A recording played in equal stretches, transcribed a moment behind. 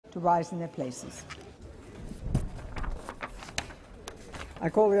to rise in their places. I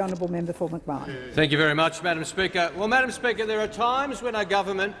call the honourable member for McMahon. Thank you very much, Madam Speaker. Well, Madam Speaker, there are times when a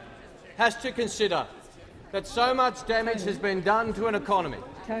government has to consider that so much damage has been done to an economy,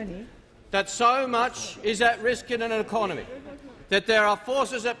 that so much is at risk in an economy, that there are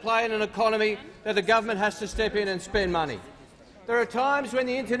forces at play in an economy that the government has to step in and spend money. There are times when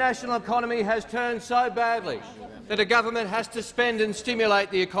the international economy has turned so badly that a government has to spend and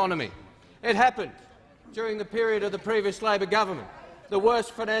stimulate the economy. It happened during the period of the previous Labor government, the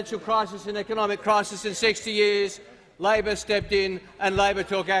worst financial crisis and economic crisis in 60 years. Labor stepped in and Labor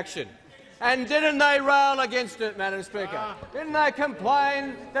took action. And didn't they rail against it, Madam Speaker? Didn't they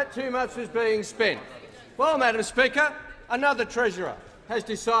complain that too much was being spent? Well, Madam Speaker, another Treasurer has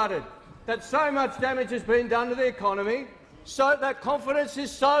decided that so much damage has been done to the economy, so that confidence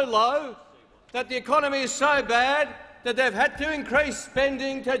is so low, that the economy is so bad that they've had to increase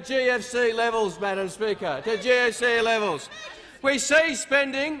spending to GFC levels, Madam Speaker, to GFC levels. We see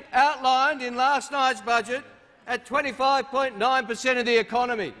spending outlined in last night's budget at 25.9% of the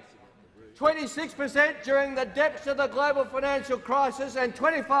economy, 26% during the depths of the global financial crisis and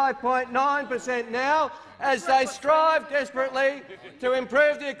 25.9% now as they strive desperately to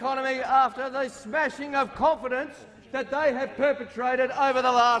improve the economy after the smashing of confidence that they have perpetrated over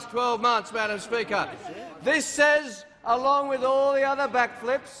the last 12 months, Madam Speaker. This says, along with all the other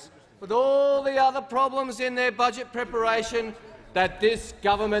backflips, with all the other problems in their budget preparation, that this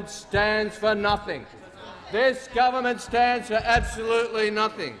government stands for nothing. This government stands for absolutely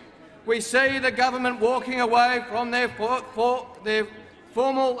nothing. We see the government walking away from their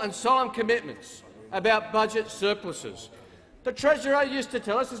formal and solemn commitments about budget surpluses. The Treasurer used to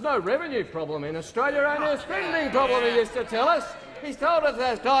tell us there's no revenue problem in Australia, only a spending problem, he used to tell us. He's told us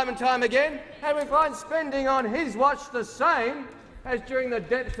that time and time again, and we find spending on his watch the same as during the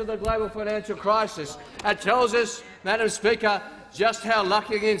depths of the global financial crisis. That tells us, Madam Speaker, just how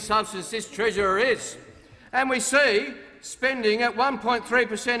lacking in substance this Treasurer is. And we see spending at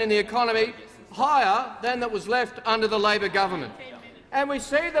 1.3% in the economy, higher than that was left under the Labor government. And we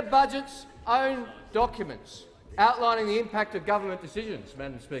see the budget's own documents outlining the impact of government decisions,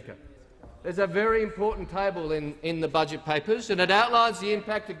 Madam Speaker. There's a very important table in the budget papers, and it outlines the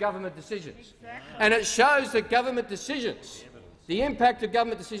impact of government decisions. And it shows that government decisions, the impact of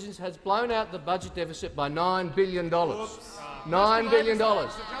government decisions has blown out the budget deficit by $9 billion. $9 billion.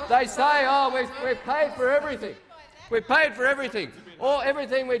 They say, oh, we've paid for everything. We've paid for everything. Or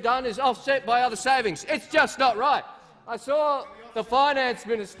everything we've done is offset by other savings. It's just not right. I saw the Finance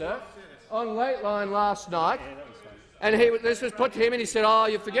Minister on Lateline last night, and this was put to him, and he said, oh,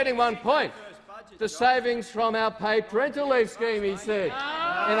 you're forgetting one point. The savings from our paid parental leave scheme, he said, in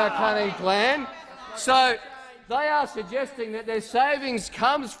a cunning plan. So they are suggesting that their savings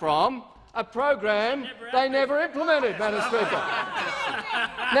comes from a program they never implemented, Madam Speaker.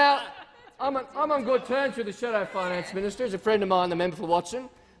 Now, I'm on good terms with the Shadow Finance Minister. He's a friend of mine, the member for Watson.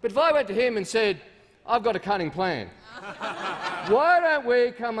 But if I went to him and said, I've got a cunning plan, why don't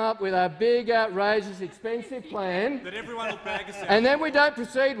we come up with a big, outrageous, expensive plan, that everyone will bag us and then we don't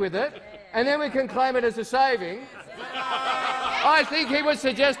proceed with it, and then we can claim it as a saving? I think he would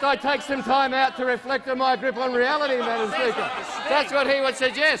suggest I take some time out to reflect on my grip on reality, Madam Speaker. That's what he would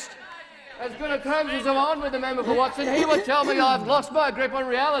suggest. As good a terms as I'm on with the member for Watson, he would tell me I've lost my grip on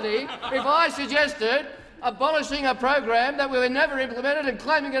reality if I suggested abolishing a program that we were never implemented and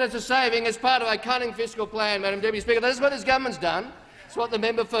claiming it as a saving as part of a cunning fiscal plan, Madam Deputy Speaker. That's what this government's done. That's what the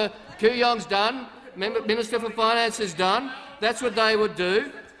member for Kooyong's done, Minister for Finance has done. That's what they would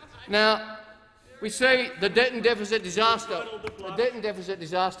do. Now, we see the debt and deficit disaster,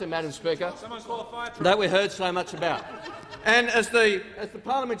 Madam Speaker, that we heard so much about. And as the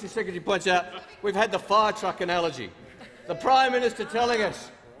Parliamentary Secretary points out, we've had the fire truck analogy. The Prime Minister telling us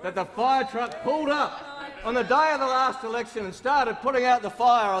that the fire truck pulled up on the day of the last election and started putting out the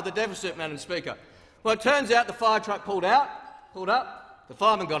fire of the deficit, Madam Speaker. Well, it turns out the fire truck pulled up, the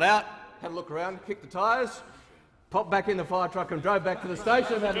fireman got out, had a look around, kicked the tyres, popped back in the fire truck and drove back to the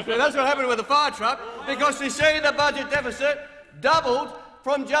station, Madam Speaker. That's what happened with the fire truck, because you see the budget deficit doubled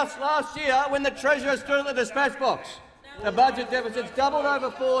from just last year when the Treasurer stood at the dispatch box. The budget deficit's doubled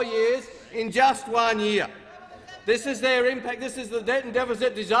over 4 years in just 1 year. This is their impact. This is the debt and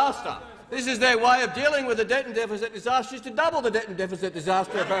deficit disaster. This is their way of dealing with the debt and deficit disaster, is to double the debt and deficit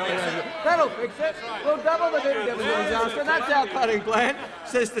disaster, apparently. That'll fix it. We'll double the debt and deficit disaster. That's our cutting plan,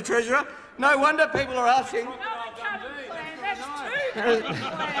 says the Treasurer. No wonder people are asking.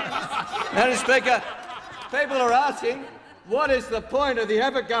 Madam Speaker, people are asking, what is the point of the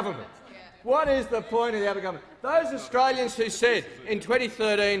Abbott Government? What is the point of the Abbott Government? Those Australians who said in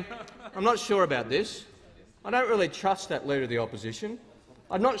 2013, I'm not sure about this, I don't really trust that Leader of the Opposition,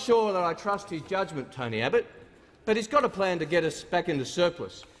 I'm not sure that I trust his judgment, Tony Abbott, but he's got a plan to get us back into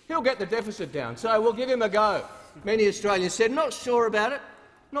surplus. He'll get the deficit down, so we'll give him a go. Many Australians said, not sure about it,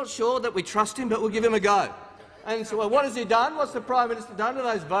 not sure that we trust him, but we'll give him a go. And so, well, what has he done? What's the Prime Minister done to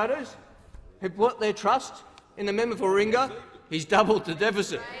those voters who put their trust in the member for Warringah? He's doubled the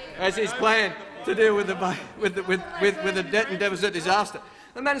deficit as his plan to deal with the debt and deficit disaster.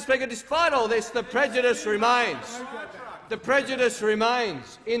 And, Madam Speaker, despite all this, the prejudice remains. The prejudice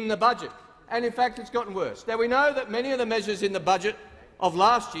remains in the budget, and in fact it's gotten worse. Now, we know that many of the measures in the budget of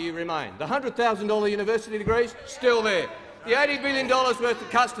last year remain. The $100,000 university degrees, still there. The $80 billion worth of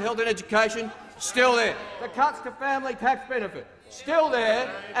cuts to health and education, still there. The cuts to family tax benefit, still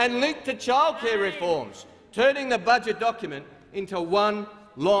there, and linked to childcare reforms, turning the budget document into one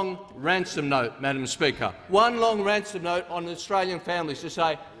long ransom note, Madam Speaker. One long ransom note on Australian families to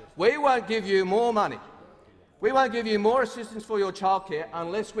say, we won't give you more money, we won't give you more assistance for your childcare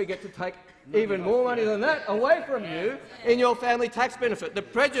unless we get to take even more money than that away from you in your family tax benefit. The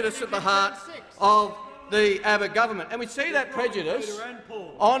prejudice at the heart of the Abbott government. And we see that prejudice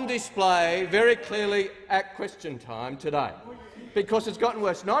on display very clearly at question time today, because it's gotten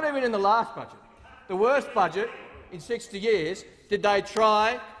worse. Not even in the last budget, the worst budget in 60 years, did they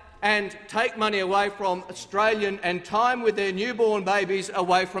try and take money away from Australian and time with their newborn babies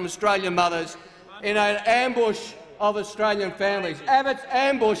away from Australian mothers in an ambush of Australian families. Abbott's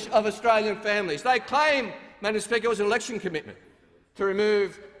ambush of Australian families. They claim, Madam Speaker, it was an election commitment to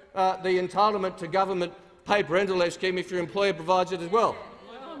remove the entitlement to government paid parental leave scheme if your employer provides it as well.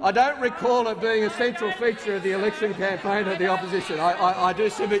 I don't recall it being a central feature of the election campaign of the opposition. I do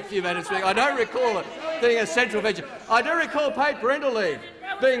submit to you, Madam Speaker, I don't recall it being a central feature. I do recall paid parental leave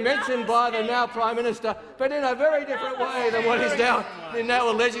being mentioned by the now Prime Minister, but in a very different way than what he's now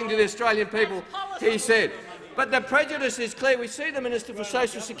alleging to the Australian people he said. But the prejudice is clear. We see the Minister for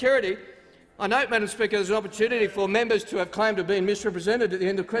Social Security. I note, Madam Speaker, there's an opportunity for members to have claimed to have been misrepresented at the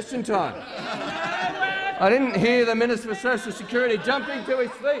end of question time. I didn't hear the Minister for Social Security jumping to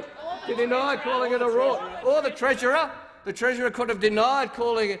his feet to deny calling it a rort. Or the Treasurer. The Treasurer could have denied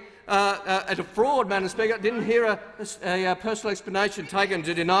calling it a fraud, Madam Speaker. I didn't hear a personal explanation taken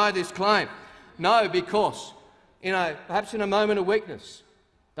to deny this claim. No, because, perhaps in a moment of weakness,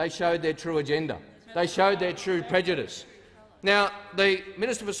 they showed their true agenda. They showed their true prejudice. Now, the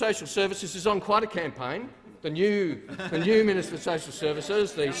Minister for Social Services is on quite a campaign. The new Minister for Social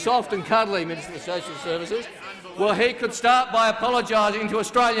Services, the soft and cuddly Minister for Social Services, well, he could start by apologising to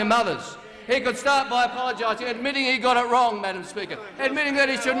Australian mothers. He could start by apologising, admitting he got it wrong, Madam Speaker, admitting that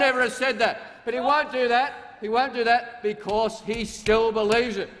he should never have said that. But he won't do that. He won't do that because he still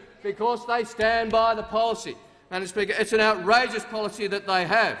believes it, because they stand by the policy. Madam Speaker, it's an outrageous policy that they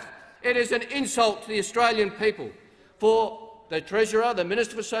have. It is an insult to the Australian people for the Treasurer, the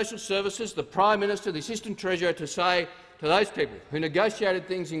Minister for Social Services, the Prime Minister, the Assistant Treasurer to say to those people who negotiated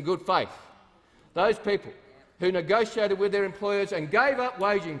things in good faith, those people who negotiated with their employers and gave up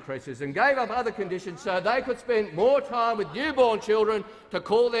wage increases and gave up other conditions so they could spend more time with newborn children, to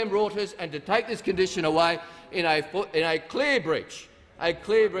call them rorters and to take this condition away in a clear breach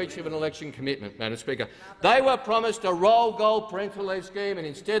of an election commitment, Madam Speaker. They were promised a roll gold parental leave scheme, and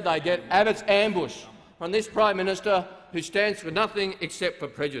instead they get Abbott's ambush from this Prime Minister who stands for nothing except for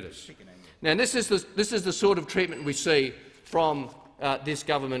prejudice. Now, this is the sort of treatment we see from this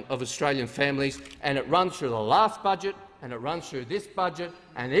government of Australian families, and it runs through the last budget and it runs through this budget,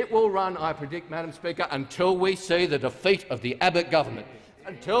 and it will run, I predict, Madam Speaker, until we see the defeat of the Abbott government.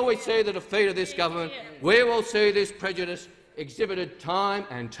 Until we see the defeat of this government, we will see this prejudice exhibited time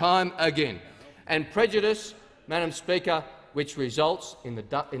and time again. And prejudice, Madam Speaker, which results in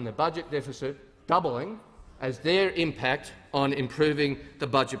the budget deficit doubling as their impact on improving the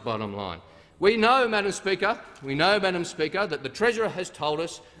budget bottom line. We know, Madam Speaker, that the Treasurer has told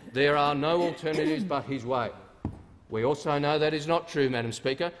us there are no alternatives but his way. We also know that is not true, Madam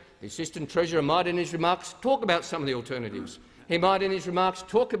Speaker. The Assistant Treasurer might in his remarks talk about some of the alternatives. He might in his remarks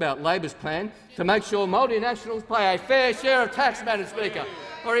talk about Labor's plan to make sure multinationals pay a fair share of tax, Madam Speaker.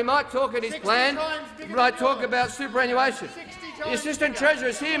 Or he might talk at his plan, about superannuation. The Assistant Treasurer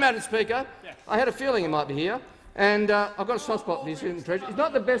is here, Madam Speaker. I had a feeling he might be here. And I've got a soft spot for the Assistant Treasurer. He's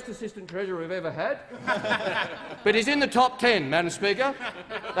not the best Assistant Treasurer we've ever had, but he's in the top 10, Madam Speaker.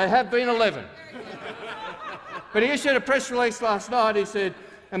 They have been 11. But he issued a press release last night. He said,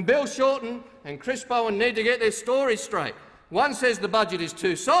 and Bill Shorten and Chris Bowen need to get their stories straight. One says the budget is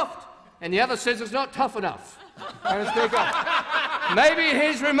too soft, and the other says it's not tough enough. Madam Speaker, maybe in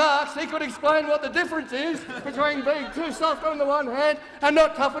his remarks he could explain what the difference is between being too soft on the one hand and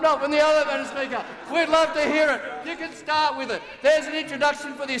not tough enough on the other, Madam Speaker. We'd love to hear it. You can start with it. There's an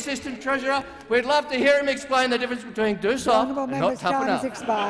introduction for the Assistant Treasurer. We'd love to hear him explain the difference between too soft and not tough enough.